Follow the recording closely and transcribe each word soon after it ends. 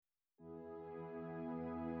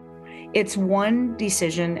It's one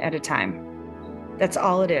decision at a time. That's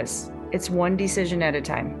all it is. It's one decision at a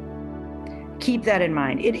time. Keep that in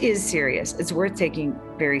mind. It is serious. It's worth taking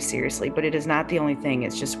very seriously, but it is not the only thing.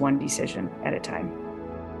 It's just one decision at a time.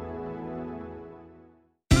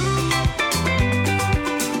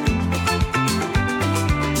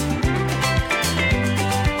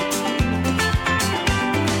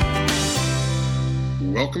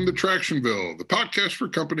 Welcome to Tractionville, the podcast for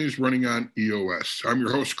companies running on EOS. I'm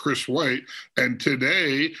your host, Chris White, and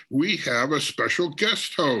today we have a special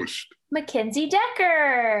guest host. Mackenzie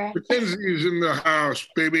Decker. Mackenzie's in the house,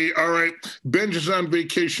 baby. All right. Benj is on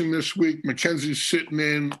vacation this week. Mackenzie's sitting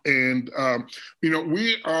in, and,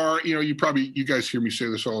 we are, you guys hear me say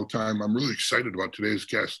this all the time. I'm really excited about today's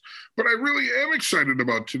guest, but I really am excited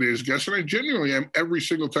about today's guest, and I genuinely am every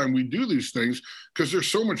single time we do these things because they're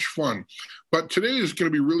so much fun. But today is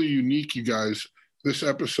going to be really unique, you guys, this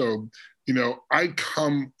episode. I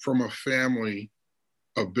come from a family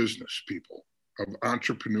of business people, of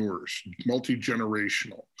entrepreneurs,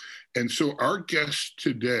 multi-generational. And so our guest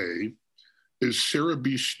today is Sarah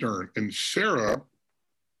B. Stern. And Sarah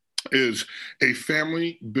is a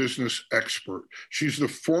family business expert. She's the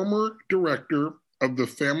former director of the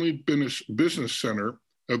Family Business Center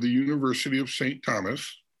of the University of St.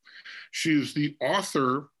 Thomas. She is the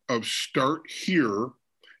author of Start Here,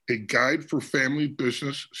 a guide for family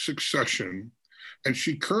business succession. And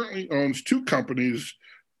she currently owns two companies,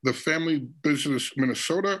 the Family Business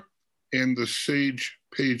Minnesota and the Sage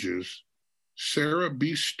Pages. Sarah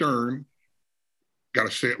B. Stern, got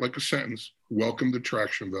to say it like a sentence. Welcome to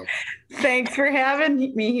Tractionville. Thanks for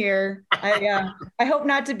having me here. I hope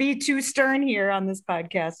not to be too stern here on this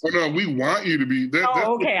podcast. Oh no, we want you to be.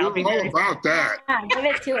 Okay, I'll be all about that. Yeah, give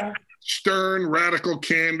it to her. Stern, radical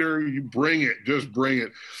candor. You bring it. Just bring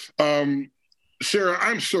it. Sarah,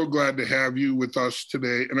 I'm so glad to have you with us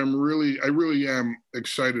today. And I really am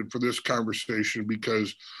excited for this conversation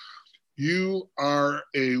because you are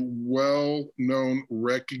a well-known,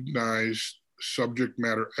 recognized subject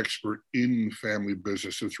matter expert in family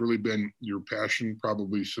business. It's really been your passion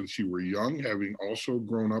probably since you were young, having also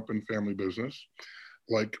grown up in family business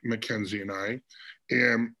like Mackenzie and I.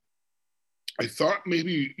 And I thought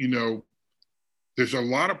maybe, there's a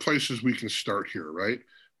lot of places we can start here, right?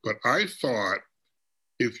 But I thought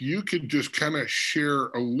if you could just kind of share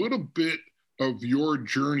a little bit of your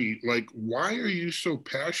journey, like why are you so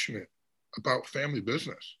passionate about family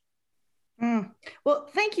business? Well,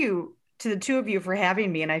 thank you to the two of you for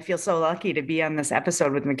having me. And I feel so lucky to be on this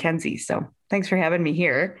episode with Mackenzie. So thanks for having me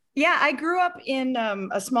here. Yeah, I grew up in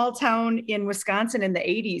a small town in Wisconsin in the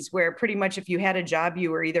 80s, where pretty much if you had a job,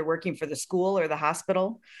 you were either working for the school or the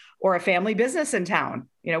hospital or a family business in town.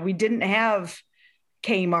 We didn't have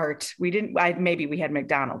Kmart. Maybe we had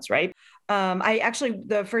McDonald's, right?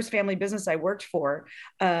 The first family business I worked for,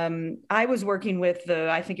 I was working with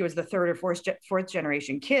I think it was the third or fourth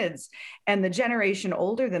generation kids, and the generation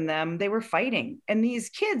older than them, they were fighting. And these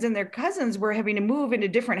kids and their cousins were having to move into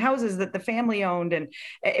different houses that the family owned. And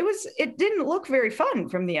it didn't look very fun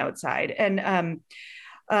from the outside. And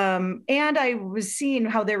I was seeing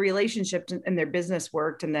how their relationship and their business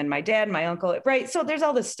worked. And then my dad, my uncle, right? So there's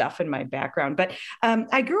all this stuff in my background. But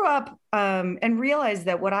I grew up and realized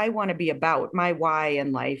that what I want to be about, my why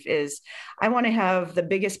in life, is I want to have the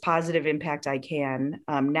biggest positive impact I can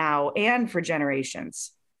now and for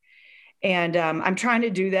generations. And I'm trying to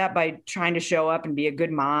do that by trying to show up and be a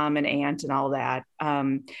good mom and aunt and all that.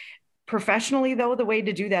 Professionally, though, the way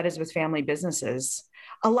to do that is with family businesses.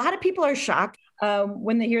 A lot of people are shocked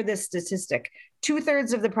when they hear this statistic.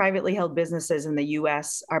 2/3 of the privately held businesses in the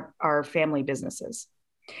U.S. are family businesses.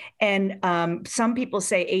 And some people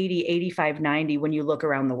say 80, 85, 90 when you look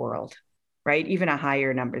around the world, right? Even a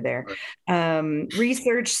higher number there.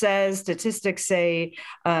 Research says, statistics say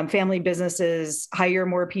family businesses hire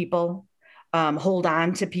more people, hold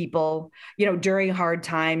on to people. During hard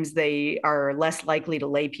times, they are less likely to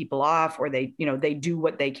lay people off, or they do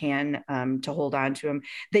what they can to hold on to them.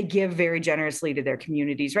 They give very generously to their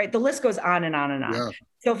communities, right? The list goes on and on and on. Yeah.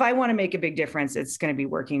 So if I want to make a big difference, it's going to be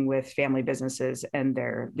working with family businesses and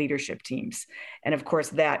their leadership teams. And of course,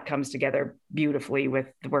 that comes together beautifully with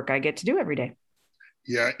the work I get to do every day.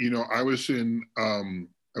 Yeah. I was in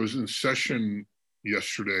session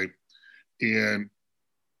yesterday, and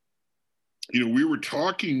we were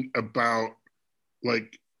talking about,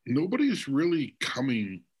 like, nobody's really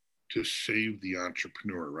coming to save the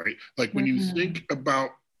entrepreneur, right? Like when you think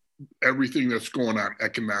about everything that's going on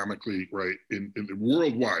economically, right, in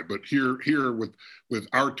worldwide, but here with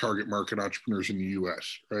our target market entrepreneurs in the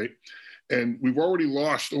U.S., right? And we've already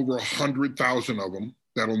lost over 100,000 of them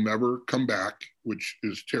that'll never come back, which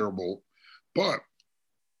is terrible. But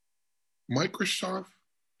Microsoft,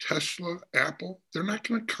 Tesla, Apple, they're not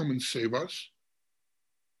going to come and save us.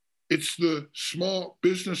 It's the small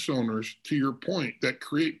business owners, to your point, that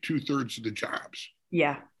create 2/3 of the jobs.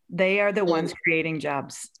 Yeah, they are the ones creating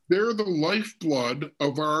jobs. They're the lifeblood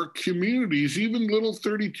of our communities, even little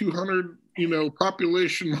 3,200,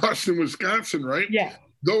 population Boston, Wisconsin, right? Yeah.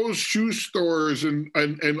 Those shoe stores and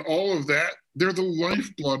all of that, they're the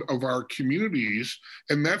lifeblood of our communities.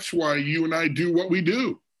 And that's why you and I do what we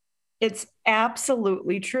do. It's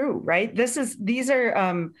absolutely true, right? These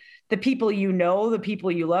are the people the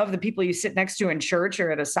people you love, the people you sit next to in church or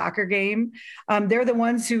at a soccer game. They're the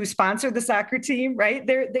ones who sponsor the soccer team, right?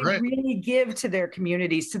 They Right. really give to their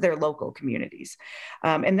communities, to their local communities.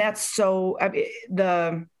 And that's so,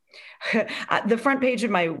 the front page of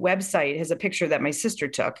my website has a picture that my sister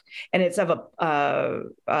took, and it's of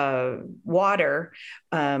a water.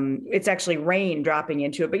 It's actually rain dropping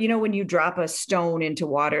into it. But when you drop a stone into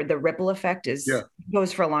water, the ripple effect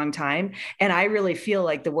goes for a long time. And I really feel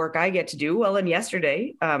like the work I get to do. Well, and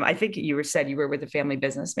yesterday, I think you said you were with a family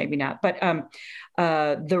business, maybe not, but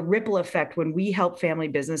the ripple effect when we help family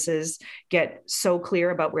businesses get so clear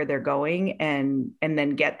about where they're going and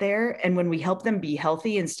then get there. And when we help them be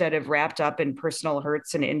healthy instead of wrapped up in personal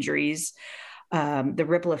hurts and injuries, the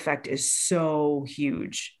ripple effect is so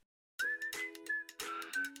huge.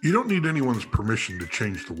 You don't need anyone's permission to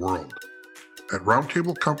change the world. At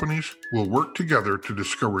Roundtable Companies, we'll work together to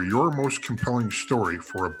discover your most compelling story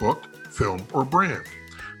for a book, film, or brand.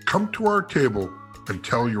 Come to our table and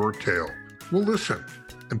tell your tale. We'll listen,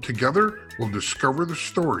 and together we'll discover the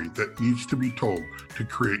story that needs to be told to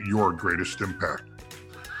create your greatest impact.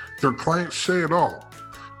 Their clients say it all.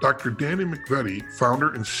 Dr. Danny McVetti,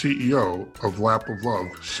 founder and CEO of Lap of Love,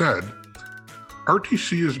 said,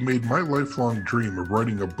 RTC has made my lifelong dream of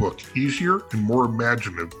writing a book easier and more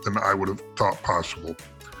imaginative than I would have thought possible.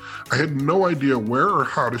 I had no idea where or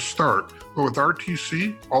how to start, but with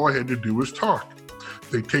RTC, all I had to do was talk.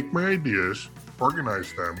 They take my ideas,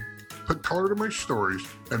 organize them, put color to my stories,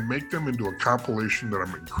 and make them into a compilation that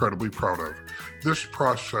I'm incredibly proud of. This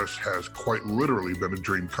process has quite literally been a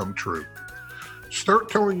dream come true. Start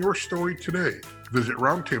telling your story today. Visit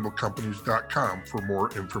roundtablecompanies.com for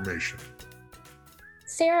more information.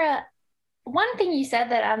 Sarah, one thing you said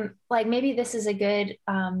that I'm like, maybe this is a good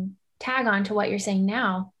tag on to what you're saying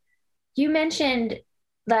now. You mentioned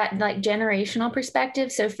that like generational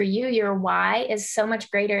perspective. So for you, your why is so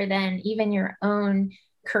much greater than even your own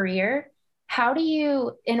career. How do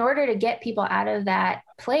you, in order to get people out of that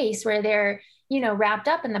place where they're, wrapped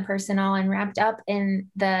up in the personal and wrapped up in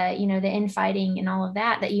the, the infighting and all of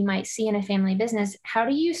that you might see in a family business, how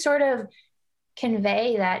do you sort of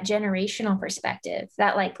convey that generational perspective,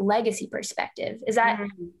 that like legacy perspective? Is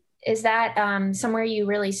that somewhere you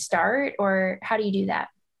really start, or how do you do that?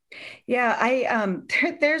 Yeah,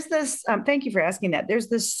 there's this, thank you for asking that. There's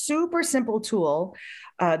this super simple tool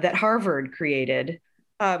that Harvard created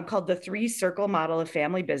called the 3-circle model of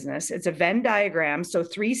family business. It's a Venn diagram. So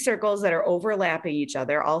 3 circles that are overlapping each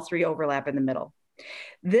other, all 3 overlap in the middle.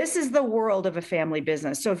 This is the world of a family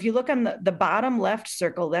business. So if you look on the bottom left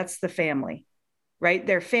circle, that's the family, right?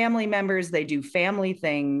 They're family members. They do family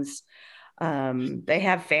things. They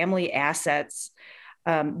have family assets.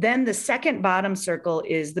 Then the second bottom circle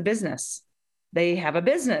is the business. They have a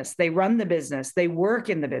business. They run the business. They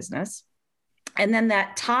work in the business. And then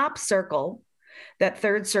that top circle, that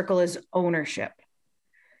third circle, is ownership.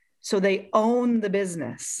 So they own the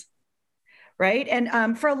business, right?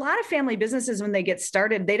 And for a lot of family businesses, when they get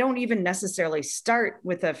started, they don't even necessarily start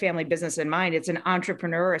with a family business in mind. It's an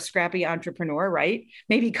entrepreneur, a scrappy entrepreneur, right?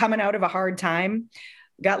 Maybe coming out of a hard time,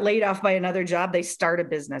 got laid off by another job, they start a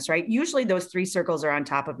business, right? Usually those 3 circles are on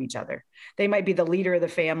top of each other. They might be the leader of the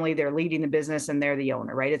family, they're leading the business, and they're the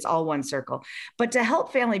owner, right? It's all one circle. But to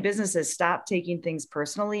help family businesses stop taking things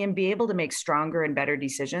personally and be able to make stronger and better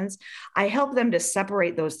decisions, I help them to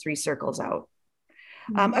separate those 3 circles out.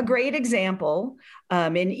 A great example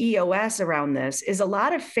in EOS around this is a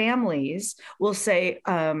lot of families will say,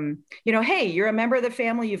 hey, you're a member of the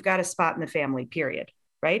family, you've got a spot in the family, period.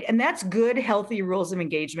 Right? And that's good, healthy rules of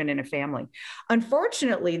engagement in a family.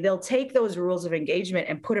 Unfortunately, they'll take those rules of engagement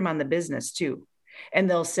and put them on the business too. And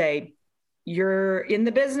they'll say, you're in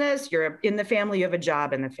the business, you're in the family, you have a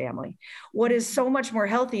job in the family. What is so much more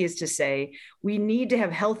healthy is to say, we need to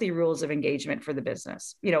have healthy rules of engagement for the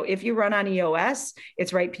business. If you run on EOS,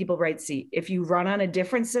 it's right people, right seat. If you run on a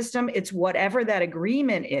different system, it's whatever that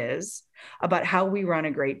agreement is about how we run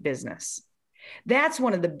a great business. That's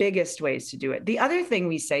one of the biggest ways to do it. The other thing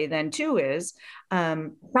we say then too is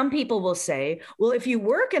some people will say, well, if you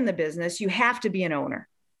work in the business, you have to be an owner.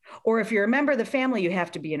 Or if you're a member of the family, you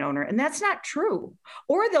have to be an owner. And that's not true.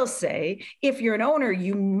 Or they'll say, if you're an owner,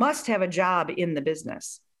 you must have a job in the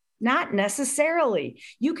business. Not necessarily.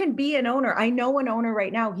 You can be an owner. I know an owner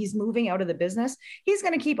right now, he's moving out of the business. He's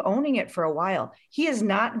going to keep owning it for a while. He is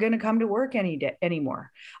not going to come to work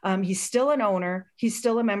anymore. He's still an owner. He's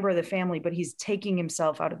still a member of the family, but he's taking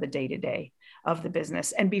himself out of the day-to-day of the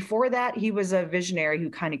business. And before that, he was a visionary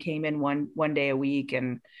who kind of came in one day a week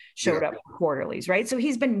and showed up quarterlies, right? So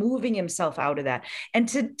he's been moving himself out of that. And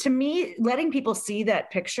to me, letting people see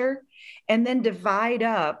that picture and then divide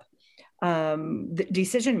up the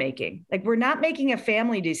decision making. Like, we're not making a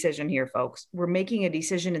family decision here, folks. We're making a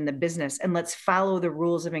decision in the business, and let's follow the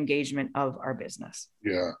rules of engagement of our business.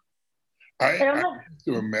 Yeah. I have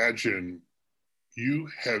to imagine you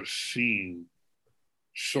have seen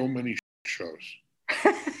so many shows.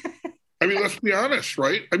 I mean, let's be honest,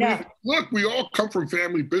 right? I mean, look, we all come from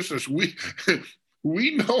family business. We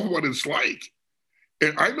know what it's like.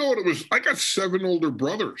 And I know what it was. I got 7 older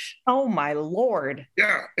brothers. Oh, my Lord.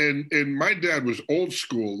 Yeah. And my dad was old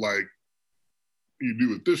school, like, you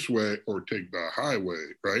do it this way or take the highway,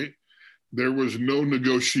 right? There was no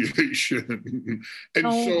negotiation. And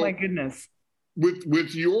my goodness.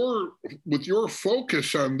 With your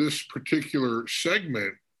focus on this particular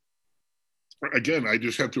segment, again, I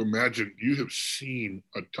just have to imagine you have seen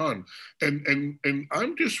a ton. And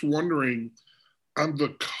I'm just wondering, on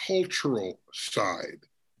the cultural side,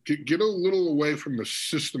 get a little away from the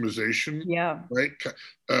systemization. Yeah. Right.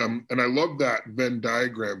 And I love that Venn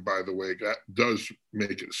diagram, by the way. That does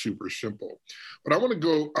make it super simple. But I want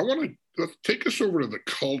to take us over to the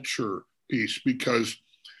culture piece, because,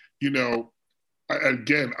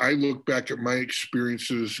 I look back at my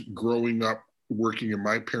experiences growing up, working in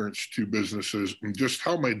my parents' 2 businesses, and just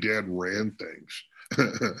how my dad ran things.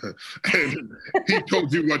 And he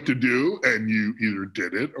told you what to do, and you either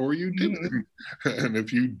did it or you didn't. And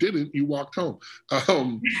if you didn't, you walked home.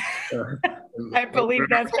 I believe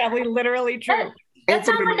that's probably literally true. That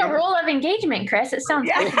sounds like a rule of engagement, Chris. It sounds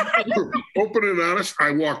open and honest.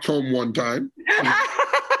 I walked home one time.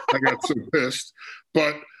 I got so pissed.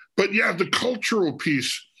 But yeah, the cultural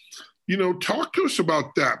piece, talk to us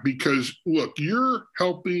about that, because look, you're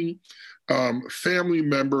helping family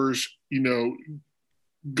members,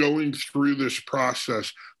 going through this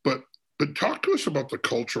process, but talk to us about the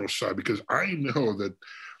cultural side, because I know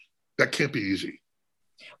that can't be easy.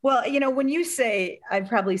 Well, when you say I've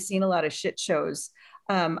probably seen a lot of shit shows,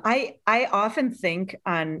 I often think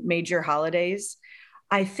on major holidays,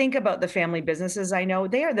 I think about the family businesses. I know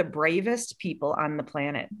they are the bravest people on the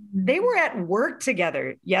planet. They were at work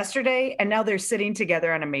together yesterday, and now they're sitting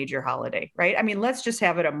together on a major holiday, right? I mean, let's just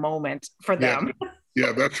have it a moment for them.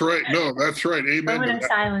 Yeah, that's right. No, that's right. Amen. Moment of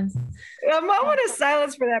silence. A moment of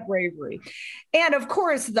silence for that bravery. And of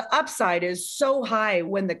course, the upside is so high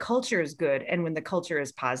when the culture is good and when the culture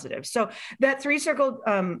is positive. So that 3-circle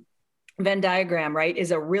Venn diagram, right,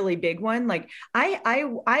 is a really big one. Like, I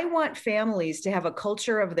want families to have a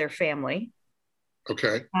culture of their family.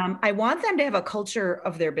 Okay. I want them to have a culture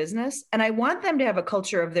of their business, and I want them to have a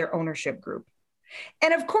culture of their ownership group.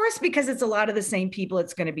 And of course, because it's a lot of the same people,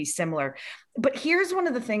 it's going to be similar. But here's one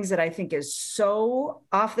of the things that I think is so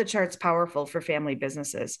off the charts powerful for family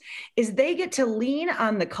businesses is they get to lean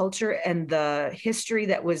on the culture and the history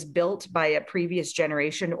that was built by a previous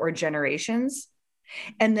generation or generations,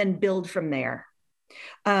 and then build from there.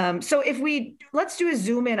 So let's do a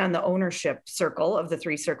zoom in on the ownership circle of the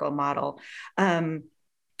 3-circle model.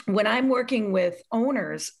 When I'm working with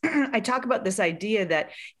owners, I talk about this idea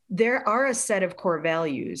that there are a set of core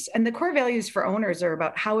values, and the core values for owners are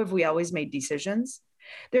about how have we always made decisions.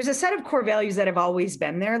 There's a set of core values that have always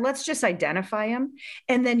been there. Let's just identify them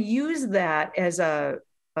and then use that as a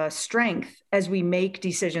strength as we make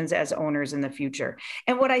decisions as owners in the future.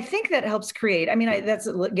 And what I think that helps create, that's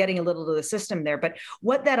getting a little to the system there, but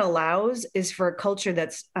what that allows is for a culture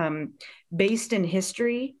that's based in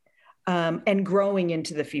history and growing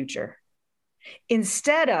into the future.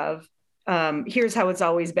 Instead of, here's how it's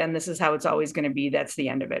always been, this is how it's always going to be, that's the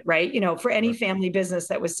end of it, right? For any family business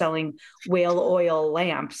that was selling whale oil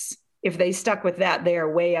lamps, if they stuck with that, they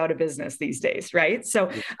are way out of business these days, right? So,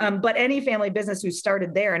 but any family business who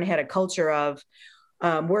started there and had a culture of,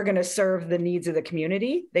 we're going to serve the needs of the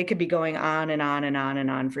community, they could be going on and on and on and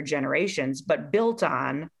on for generations, but built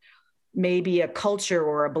on maybe a culture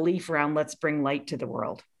or a belief around let's bring light to the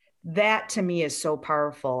world. That to me is so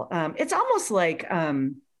powerful. It's almost like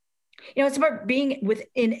It's about being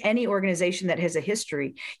within any organization that has a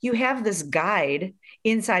history. You have this guide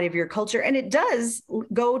inside of your culture, and it does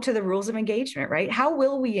go to the rules of engagement, right? How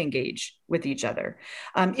will we engage with each other?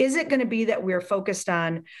 Is it going to be that we're focused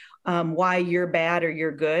on why you're bad or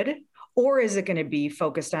you're good? Or is it going to be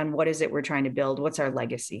focused on what is it we're trying to build? What's our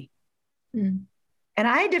legacy? Mm.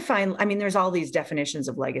 And there's all these definitions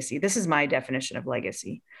of legacy. This is my definition of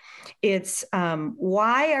legacy. It's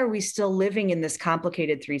why are we still living in this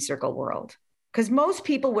complicated three-circle world? Because most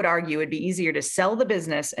people would argue it'd be easier to sell the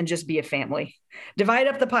business and just be a family, divide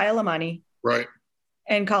up the pile of money, right,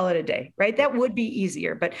 and call it a day, right? That would be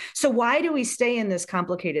easier. But so why do we stay in this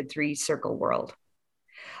complicated three-circle world?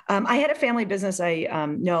 I had a family business I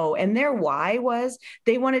know, and their why was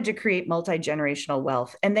they wanted to create multi-generational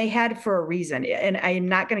wealth, and they had for a reason. And I am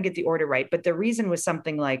not going to get the order right, but the reason was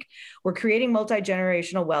something like, we're creating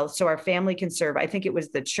multi-generational wealth so our family can serve. I think it was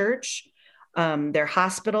the church, their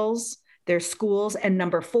hospitals, their schools, and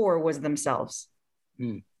number 4 was themselves.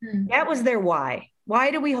 Mm. That was their why.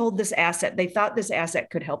 Why do we hold this asset? They thought this asset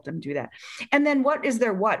could help them do that. And then what is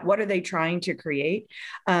their what? What are they trying to create?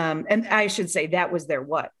 And I should say that was their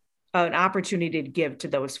what, an opportunity to give to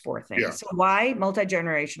those 4 things. Yeah. So why?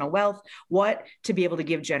 Multi-generational wealth. What? To be able to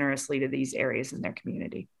give generously to these areas in their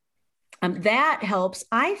community. That helps,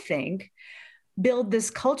 I think, build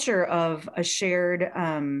this culture of a shared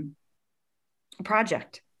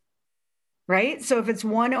project. Right? So if it's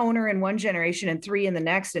 1 owner in 1 generation and 3 in the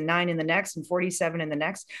next and 9 in the next and 47 in the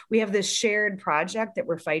next, we have this shared project that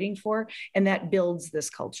we're fighting for, and that builds this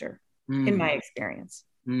culture, in my experience.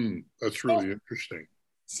 That's really interesting.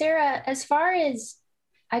 Sarah, as far as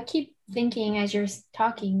I keep thinking as you're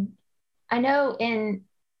talking, I know in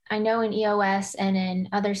EOS and in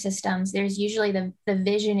other systems, there's usually the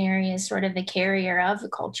visionary is sort of the carrier of the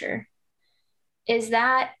culture. Is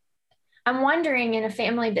that, I'm wondering in a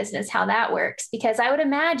family business how that works, because I would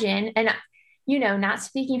imagine, and not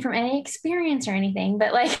speaking from any experience or anything,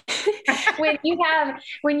 but like when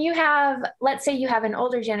you have, let's say you have an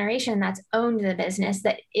older generation that's owned the business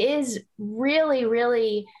that is really,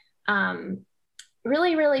 really,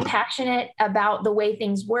 really, really passionate about the way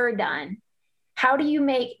things were done. How do you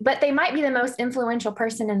but they might be the most influential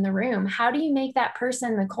person in the room. How do you make that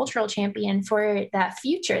person the cultural champion for that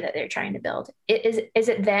future that they're trying to build? Is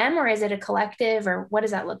it them, or is it a collective, or what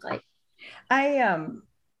does that look like?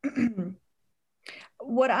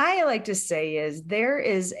 What I like to say is there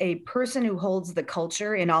is a person who holds the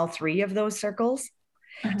culture in all 3 of those circles.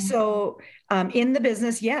 Uh-huh. So in the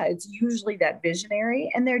business, it's usually that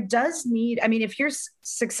visionary, and there does need, if you're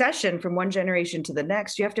succession from 1 generation to the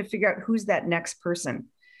next, you have to figure out who's that next person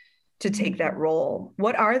to take that role.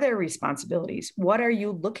 What are their responsibilities? What are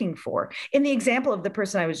you looking for? In the example of the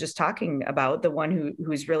person I was just talking about, the one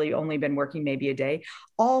who's really only been working maybe a day,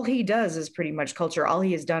 all he does is pretty much culture. All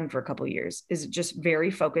he has done for a couple of years is just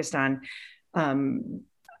very focused on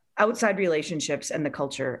outside relationships and the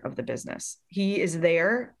culture of the business. He is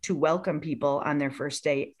there to welcome people on their first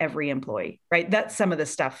day, every employee, right? That's some of the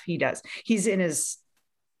stuff he does. He's in his,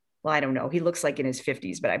 I don't know. He looks like in his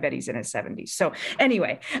 50s, but I bet he's in his 70s. So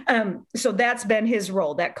anyway, so that's been his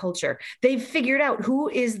role, that culture. They've figured out who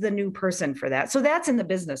is the new person for that. So that's in the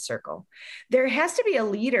business circle. There has to be a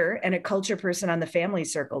leader and a culture person on the family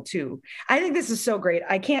circle too. I think this is so great.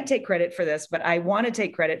 I can't take credit for this, but I want to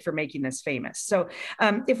take credit for making this famous. So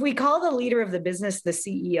if we call the leader of the business the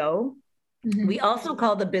CEO, mm-hmm. We also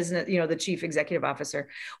call the business, the chief executive officer.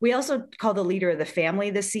 We also call the leader of the family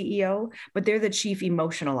the CEO, but they're the chief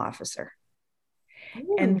emotional officer.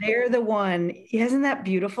 Ooh. And they're the one, isn't that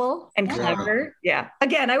beautiful and clever? Yeah.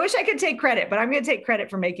 Again, I wish I could take credit, but I'm going to take credit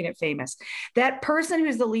for making it famous. That person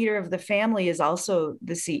who's the leader of the family is also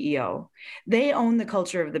the CEO. They own the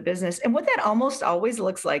culture of the business. And what that almost always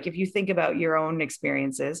looks like, if you think about your own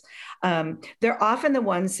experiences, they're often the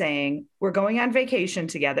ones saying, we're going on vacation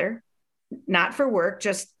together. Not for work,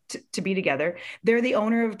 just to be together. They're the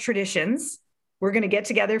owner of traditions. We're going to get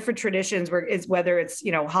together for traditions, whether it's,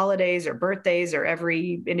 holidays or birthdays or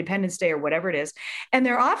every Independence Day or whatever it is. And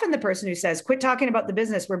they're often the person who says, quit talking about the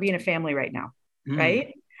business. We're being a family right now.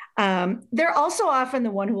 Right. They're also often the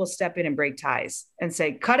one who will step in and break ties and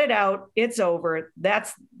say, cut it out. It's over.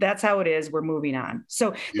 That's how it is. We're moving on.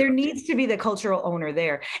 So there needs to be the cultural owner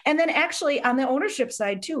there. And then actually on the ownership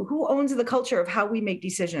side too, who owns the culture of how we make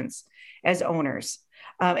decisions as owners?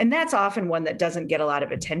 And that's often one that doesn't get a lot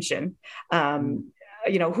of attention.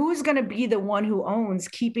 Who's going to be the one who owns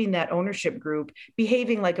keeping that ownership group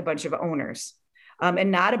behaving like a bunch of owners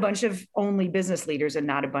and not a bunch of only business leaders and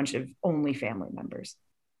not a bunch of only family members.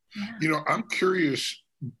 I'm curious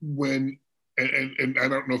when, and I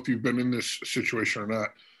don't know if you've been in this situation or not,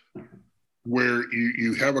 where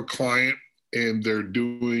you have a client and they're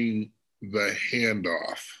doing the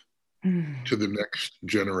handoff to the next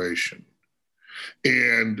generation.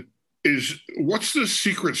 And what's the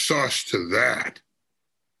secret sauce to that?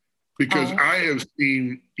 Because I have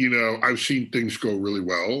seen, I've seen things go really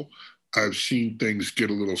well. I've seen things get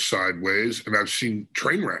a little sideways, and I've seen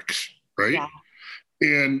train wrecks, right? Yeah.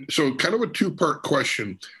 And so kind of a two-part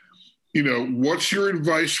question. What's your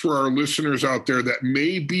advice for our listeners out there that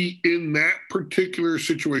may be in that particular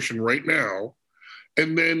situation right now?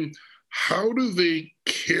 And then how do they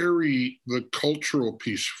carry the cultural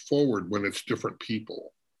piece forward when it's different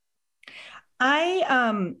people?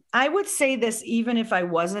 I would say this even if I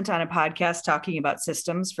wasn't on a podcast talking about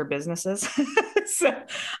systems for businesses. So,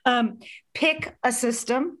 pick a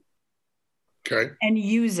system, okay, and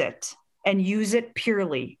use it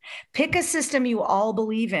purely. Pick a system you all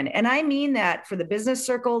believe in. And I mean that for the business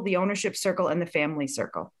circle, the ownership circle, and the family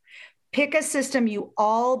circle. Pick a system you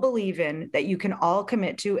all believe in that you can all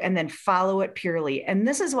commit to, and then follow it purely. And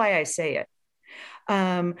this is why I say it.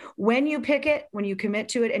 When you pick it, when you commit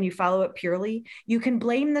to it and you follow it purely, you can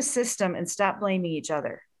blame the system and stop blaming each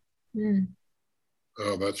other.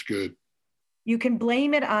 Oh, that's good. You can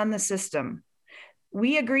blame it on the system.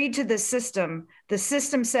 We agreed to the system. The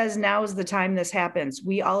system says now is the time this happens.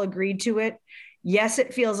 We all agreed to it. Yes,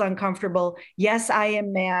 it feels uncomfortable. Yes, I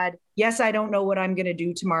am mad. Yes, I don't know what I'm going to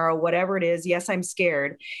do tomorrow, whatever it is. Yes, I'm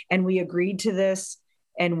scared. And we agreed to this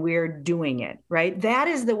and we're doing it, right? That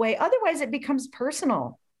is the way. Otherwise, it becomes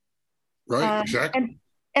personal. Right, exactly.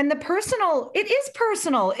 And the personal, it is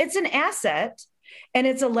personal. It's an asset and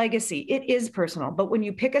it's a legacy. It is personal. But when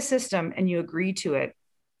you pick a system and you agree to it,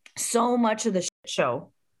 so much of the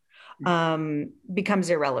show becomes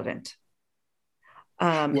irrelevant.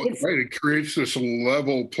 Right. It creates this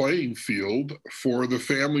level playing field for the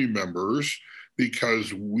family members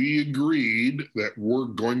because we agreed that we're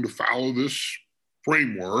going to follow this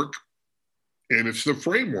framework, and it's the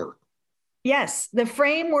framework. Yes, the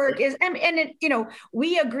framework is, and it,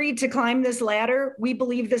 we agreed to climb this ladder. We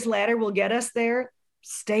believe this ladder will get us there.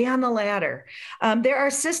 Stay on the ladder. There are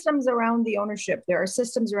systems around the ownership. There are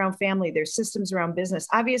systems around family. There's systems around business.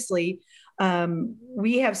 Obviously,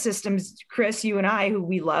 we have systems, Chris, you and I, who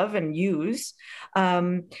we love and use.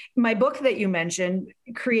 My book that you mentioned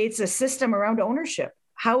creates a system around ownership.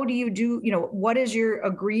 How do you do, what is your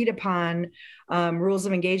agreed upon rules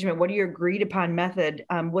of engagement? What are your agreed upon method?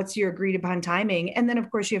 What's your agreed upon timing? And then,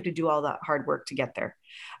 of course, you have to do all that hard work to get there.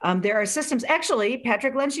 There are systems. Actually,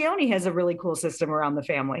 Patrick Lencioni has a really cool system around the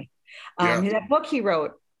family. That book he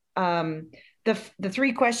wrote, the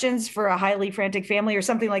 3 questions for a highly frantic family or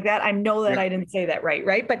something like that. I know that I didn't say that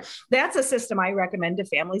right? But that's a system I recommend to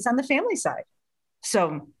families on the family side.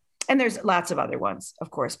 So, and there's lots of other ones,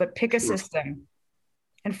 of course, but pick a system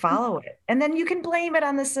and follow it. And then you can blame it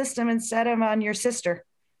on the system instead of on your sister.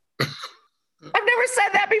 I've never said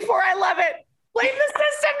that before. I love it. Blame the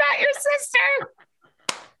system, not your sister.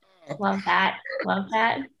 Love that.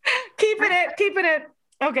 Keeping it.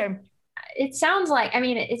 Okay. It sounds like,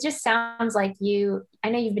 it just sounds like I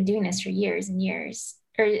know you've been doing this for years and years,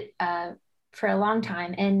 or for a long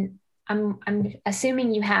time. And I'm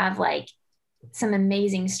assuming you have like some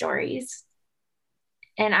amazing stories.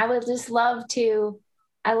 And I would just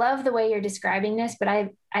I love the way you're describing this, but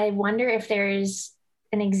I wonder if there's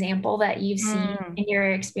an example that you've seen in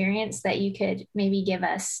your experience that you could maybe give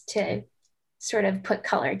us to sort of put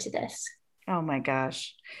color to this. Oh my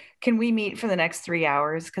gosh. Can we meet for the next 3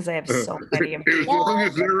 hours? Because I have so many. As long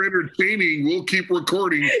as they're entertaining, we'll keep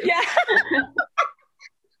recording. Yeah.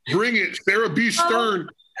 Bring it, Sarah B. Stern.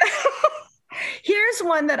 Here's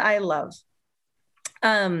one that I love.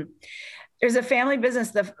 There's a family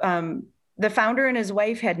business. The founder and his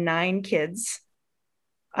wife had 9 kids.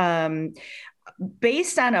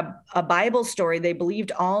 Based on a Bible story, they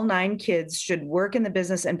believed all 9 kids should work in the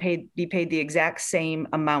business and be paid the exact same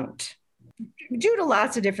amount. Due to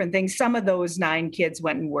lots of different things, some of those 9 kids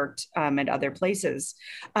went and worked at other places,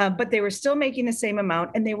 but they were still making the same amount,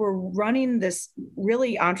 and they were running this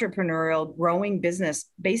really entrepreneurial, growing business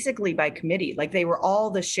basically by committee. Like they were all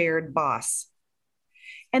the shared boss,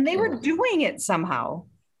 and they were doing it somehow.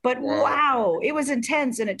 But wow, it was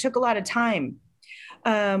intense, and it took a lot of time.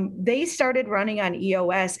 They started running on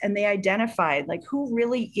EOS, and they identified like who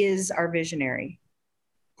really is our visionary.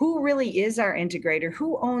 Who really is our integrator?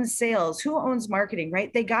 Who owns sales? Who owns marketing,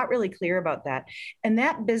 right? They got really clear about that. And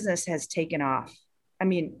that business has taken off.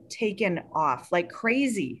 Taken off like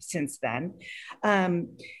crazy since then. I've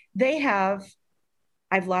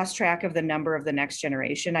lost track of the number of the next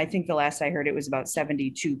generation. I think the last I heard it was about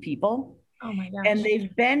 72 people. Oh my gosh. And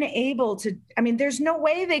they've been able to, I mean, there's no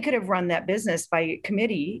way they could have run that business by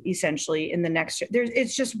committee, essentially, in the next year. It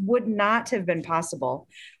just would not have been possible.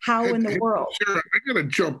 How in the world? Sarah, I got to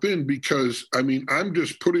jump in because, I mean, I'm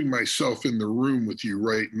just putting myself in the room with you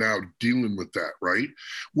right now, dealing with that, right?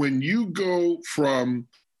 When you go from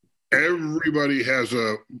everybody has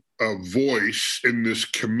a voice in this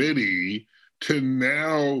committee to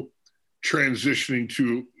now transitioning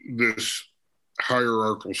to this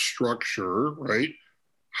hierarchical structure, right?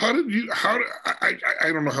 I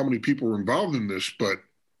don't know how many people were involved in this, but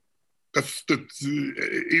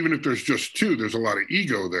even if there's just two, there's a lot of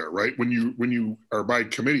ego there, right? When you are by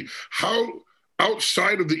committee, how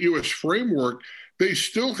outside of the US framework, they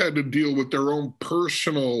still had to deal with their own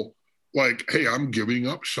personal, like, hey, I'm giving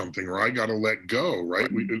up something, or I got to let go, right?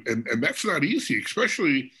 And that's not easy,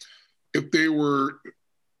 especially if they were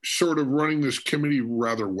sort of running this committee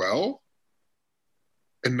rather well.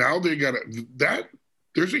 And now they got that.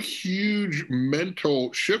 There's a huge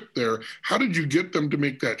mental shift there. How did you get them to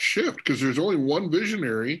make that shift? Because there's only one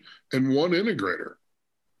visionary and one integrator.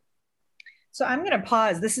 So I'm going to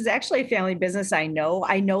pause. This is actually a family business. I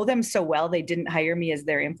know them so well. They didn't hire me as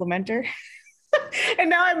their implementer. And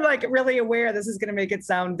now I'm like really aware this is going to make it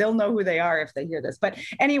sound, they'll know who they are if they hear this. But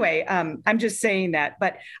anyway, I'm just saying that.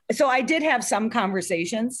 But so I did have some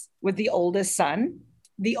conversations with the oldest son,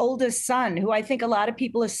 who I think a lot of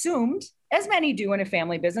people assumed, as many do in a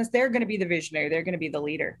family business, they're going to be the visionary, they're going to be the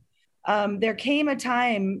leader. There came a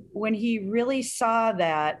time when he really saw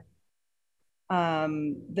that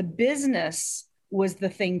the business was the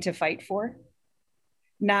thing to fight for,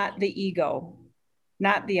 not the ego,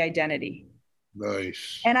 not the identity.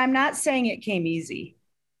 Nice. And I'm not saying it came easy,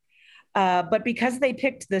 but because they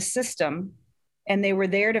picked the system and they were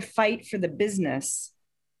there to fight for the business,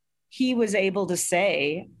 he was able to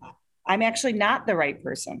say, I'm actually not the right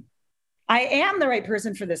person. I am the right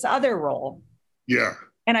person for this other role. Yeah.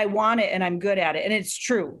 And I want it and I'm good at it. And it's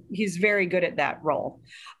true. He's very good at that role.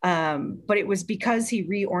 But it was because he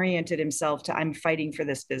reoriented himself to, I'm fighting for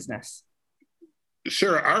this business.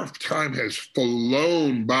 Sarah, our time has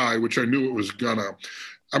flown by, which I knew it was gonna.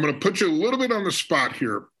 I'm gonna put you a little bit on the spot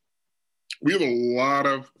here. We have a lot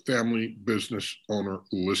of family business owner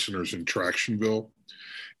listeners in Tractionville.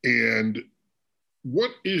 And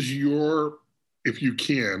what is your, if you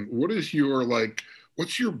can, what's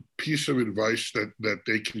your piece of advice that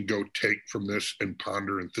they can go take from this and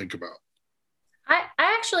ponder and think about? I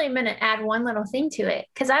actually am going to add one little thing to it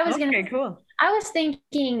because I was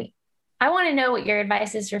thinking, I want to know what your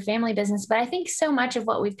advice is for family business, but I think so much of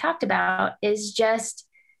what we've talked about is just,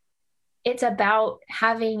 it's about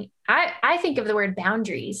having, I think of the word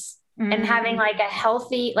boundaries and having like a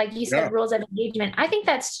healthy, like you said, rules of engagement. I think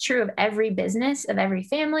that's true of every business, of every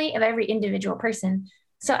family, of every individual person.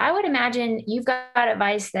 So I would imagine you've got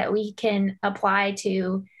advice that we can apply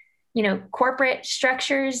to, corporate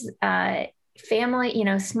structures,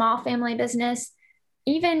 family, small family business,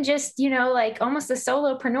 even just, like almost a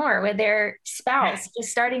solopreneur with their spouse just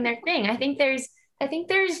starting their thing. I think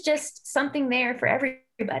there's just something there for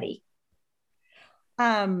everybody.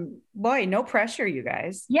 Boy, no pressure, you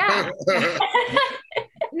guys. Yeah.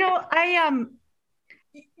 No,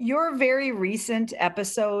 your very recent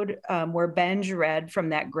episode where Benj read from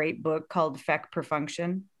that great book called Feck per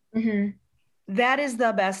Function. Mm-hmm. That is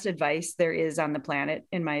the best advice there is on the planet,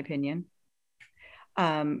 in my opinion.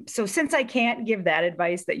 So since I can't give that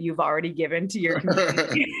advice that you've already given to your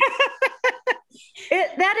community,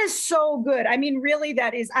 that is so good. I mean, really,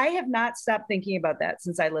 I have not stopped thinking about that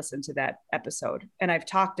since I listened to that episode, and I've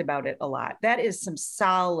talked about it a lot. That is some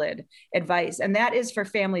solid advice. And that is for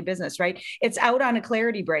family business, right? It's out on a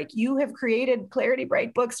Clarity Break. You have created Clarity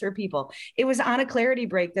Break books for people. It was on a Clarity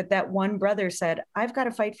Break that one brother said, I've got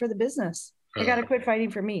to fight for the business. I got to quit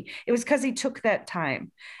fighting for me. It was because he took that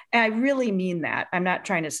time. And I really mean that. I'm not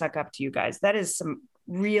trying to suck up to you guys. That is some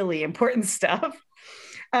really important stuff.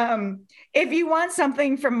 If you want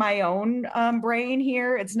something from my own brain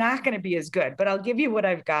here, it's not going to be as good, but I'll give you what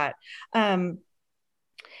I've got.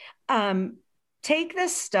 Take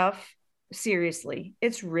this stuff seriously.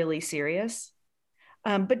 It's really serious,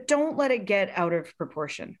 but don't let it get out of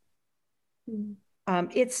proportion.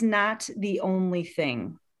 It's not the only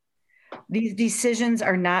thing. These decisions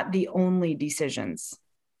are not the only decisions.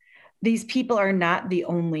 These people are not the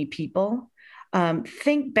only people.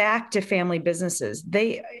 Think back to family businesses.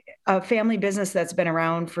 A family business that's been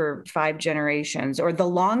around for 5 generations, or the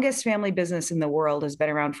longest family business in the world has been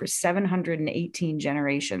around for 718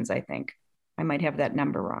 generations, I think. I might have that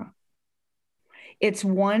number wrong. It's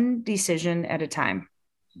one decision at a time.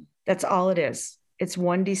 That's all it is. It's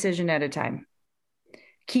one decision at a time.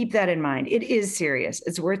 keep that in mind. It is serious.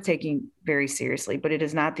 It's worth taking very seriously, but it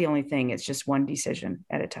is not the only thing. It's just one decision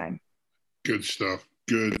at a time. Good stuff.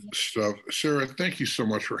 Good stuff. Sarah, thank you so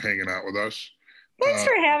much for hanging out with us. Thanks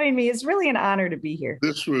for having me. It's really an honor to be here.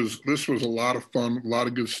 This was a lot of fun, a lot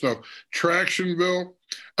of good stuff. Tractionville.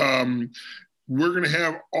 We're going to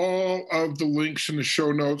have all of the links in the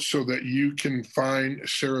show notes so that you can find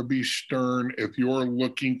Sarah B. Stern. If you're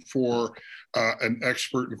looking for an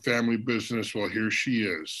expert in family business, well, here she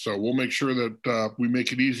is. So we'll make sure that we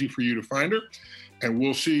make it easy for you to find her. And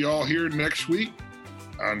we'll see you all here next week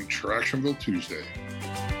on Tractionville Tuesday.